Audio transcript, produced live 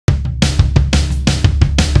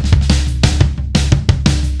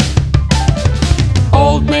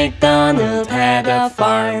had a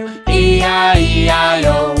farm,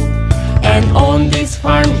 E-I-E-I-O. And on this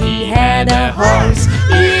farm he had a horse,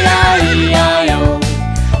 E-I-E-I-O.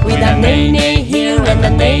 With a neigh-neigh here and a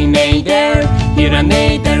neigh-neigh there, here a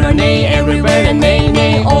neigh, there a neigh, everywhere a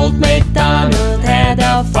neigh-neigh. Old MacDonald had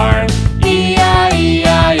a farm,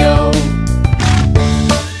 E-I-E-I-O.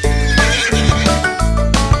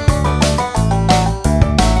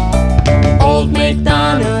 Old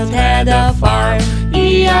MacDonald had a farm,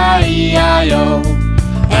 E-I-E-I-O.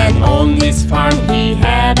 And on this farm he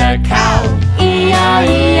had a cow,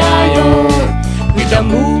 E-I-E-I-O. With a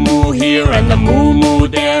moo-moo here and a moo-moo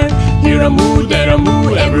there, here a moo, there a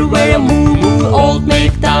moo, everywhere a moo-moo. Old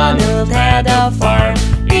MacDonald had a farm,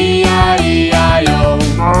 E-I-E-I-O.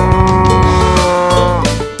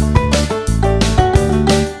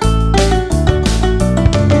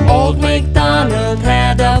 Old MacDonald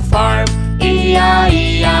had a farm,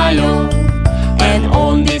 E-I-E-I-O. And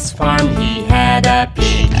on this farm he had a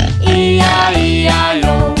pig,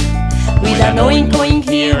 E-I-E-I-O. With an oink-oink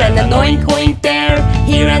here and an oink-oink there,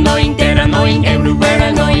 here an oink, there an oink, everywhere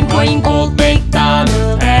an oink-oink. Old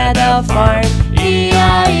MacDonald had a farm,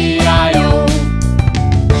 E-I-E-I-O.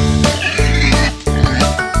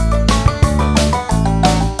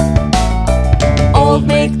 Old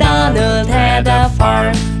MacDonald had a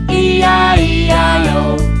farm,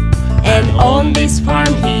 E-I-E-I-O. And on this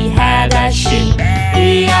farm he had a sheep,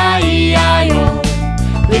 E-I-E-I-O.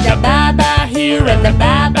 With a ba-ba here and a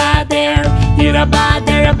ba-ba there, here a ba,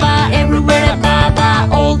 there a ba, everywhere a ba-ba.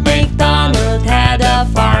 Old MacDonald had a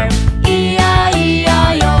farm,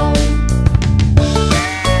 E-I-E-I-O.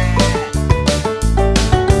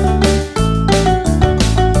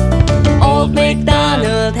 Old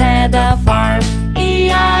MacDonald had a farm,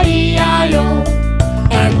 E-I-E-I-O.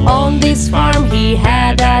 And on this farm he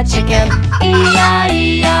had a chicken,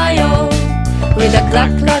 E-I-E-I-O. With a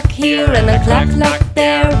cluck-cluck here and a cluck-cluck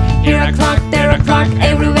there, here a cluck, there a cluck,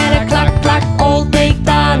 everywhere a cluck-cluck. Old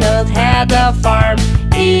MacDonald had a farm,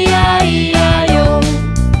 E-I-E-I-O.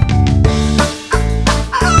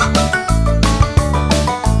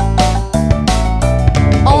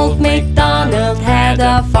 Old MacDonald had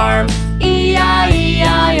a farm,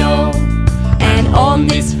 E-I-E-I-O. And on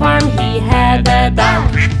this farm he had a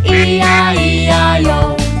duck,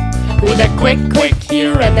 E-I-E-I-O. With a quick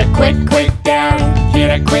here and a quick there, here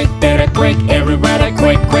a quick, there a quick, everywhere a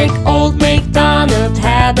quick. Old MacDonald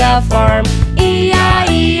had a farm,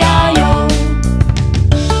 E-I-E-I-O.